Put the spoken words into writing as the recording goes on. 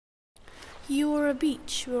You are a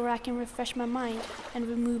beach where I can refresh my mind and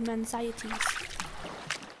remove my anxieties.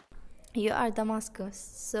 You are Damascus,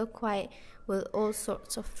 so quiet with all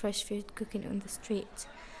sorts of fresh food cooking on the street.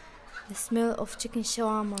 The smell of chicken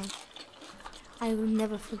shawarma. I will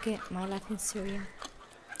never forget my life in Syria.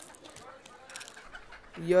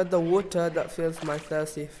 You're the water that fills my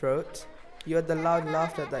thirsty throat. You're the loud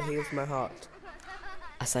laughter that heals my heart.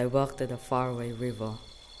 As I walk to the faraway river,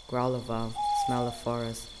 growl of owl, smell of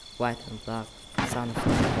forest, white and black, sound of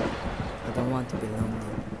thunder, I don't want to be lonely.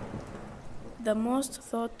 The most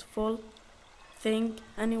thoughtful thing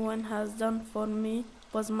anyone has done for me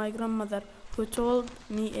was my grandmother, who told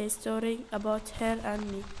me a story about her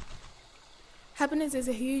and me. Happiness is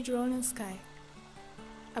a huge rolling sky,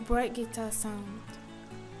 a bright guitar sound,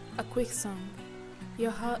 a quick song.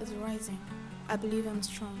 Your heart is rising. I believe I'm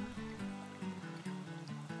strong.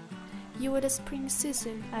 You are the spring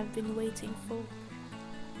season I've been waiting for.